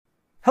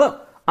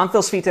I'm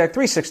Phil Svitek,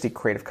 360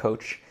 Creative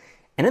Coach,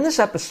 and in this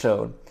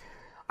episode,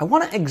 I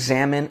want to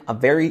examine a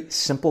very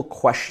simple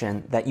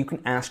question that you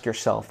can ask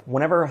yourself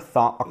whenever a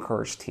thought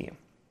occurs to you.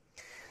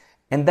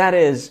 And that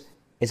is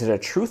it a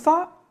true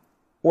thought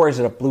or is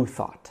it a blue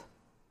thought?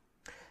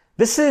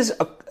 This is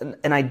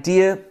an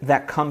idea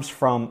that comes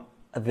from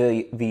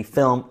the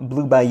film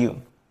Blue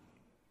Bayou.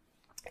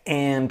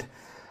 And,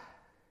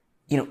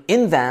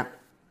 in that,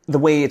 the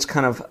way it's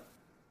kind of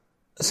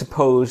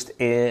supposed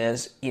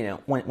is,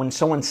 when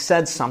someone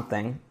said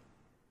something,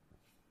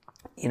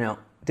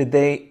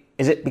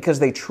 is it because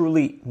they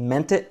truly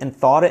meant it and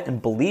thought it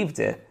and believed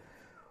it?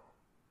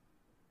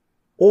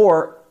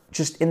 Or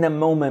just in the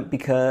moment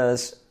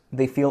because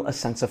they feel a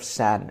sense of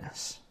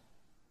sadness,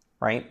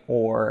 right?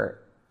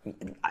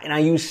 And I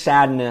use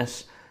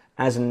sadness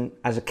as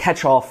a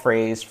catch-all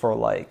phrase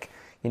for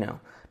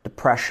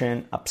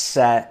depression,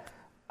 upset,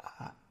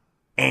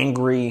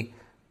 angry,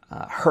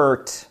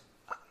 hurt,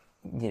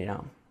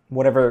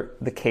 whatever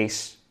the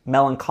case,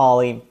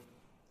 melancholy.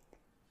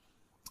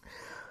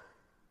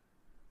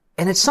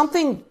 And it's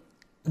something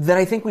that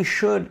I think we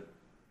should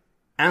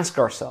ask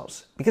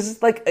ourselves, because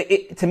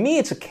it's to me,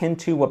 it's akin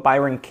to what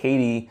Byron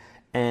Katie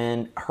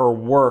and her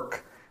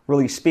work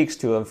really speaks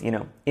to of,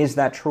 is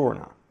that true or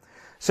not?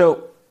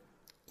 So,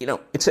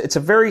 it's a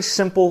very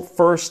simple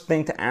first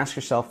thing to ask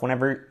yourself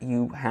whenever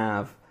you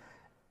have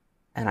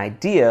an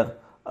idea,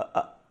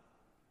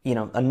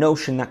 a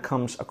notion that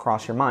comes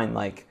across your mind,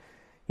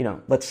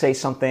 let's say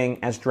something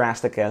as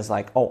drastic as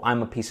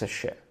I'm a piece of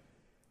shit.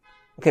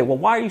 Okay, well,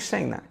 why are you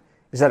saying that?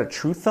 Is that a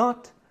true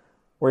thought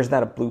or is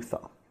that a blue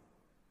thought?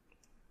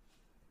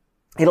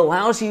 It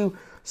allows you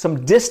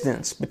some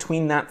distance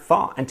between that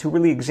thought and to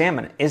really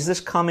examine it. Is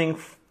this coming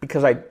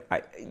because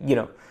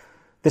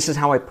this is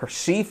how I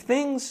perceive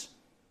things?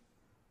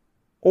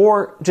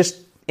 Or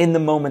just in the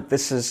moment,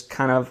 this is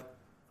kind of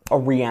a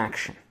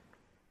reaction,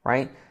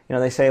 right?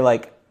 They say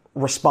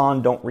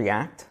respond, don't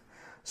react.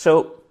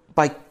 So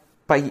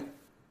by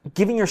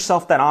giving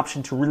yourself that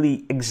option to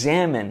really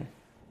examine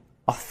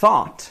a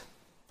thought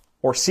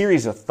or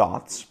series of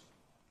thoughts,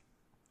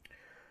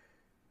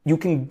 you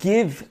can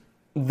give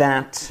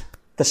that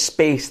the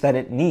space that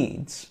it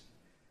needs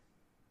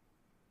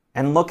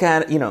and look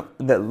at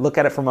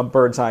it from a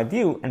bird's eye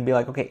view and be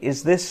like, okay,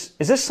 is this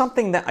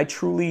something that I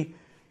truly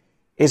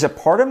is a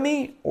part of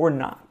me or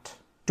not?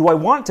 Do I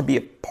want it to be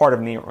a part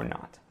of me or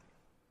not?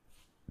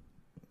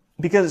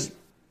 Because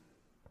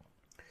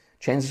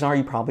chances are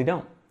you probably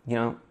don't.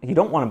 You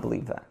don't want to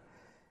believe that.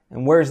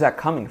 And where is that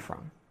coming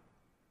from?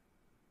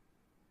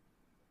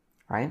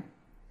 Right?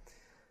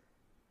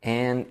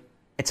 And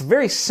it's a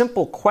very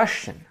simple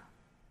question.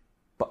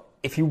 But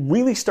if you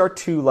really start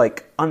to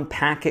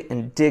unpack it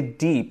and dig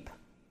deep,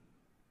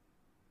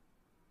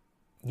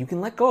 you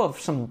can let go of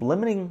some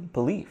limiting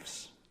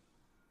beliefs.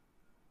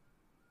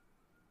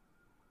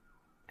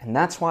 And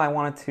that's why I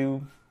wanted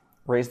to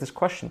raise this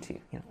question to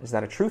you. Is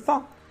that a true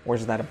thought or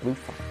is that a blue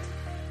thought?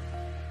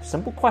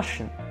 Simple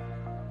question,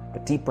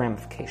 but deep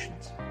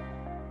ramifications.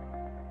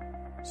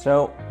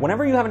 So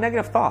whenever you have a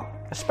negative thought,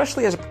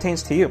 especially as it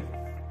pertains to you,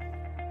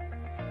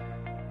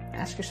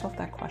 ask yourself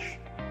that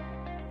question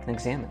and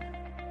examine it.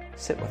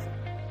 Sit with it.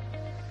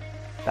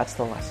 That's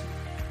the lesson.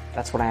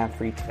 That's what I have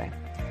for you today.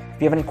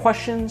 If you have any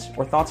questions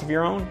or thoughts of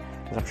your own,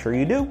 as I'm sure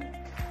you do,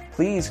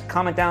 please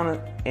comment down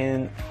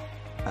in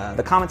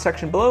the comment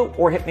section below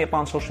or hit me up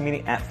on social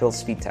media at Phil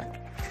Svitek.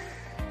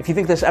 If you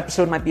think this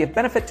episode might be of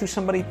benefit to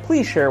somebody,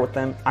 please share it with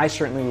them. I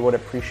certainly would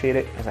appreciate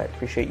it, as I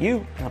appreciate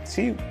you, and I'll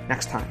see you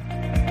next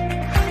time.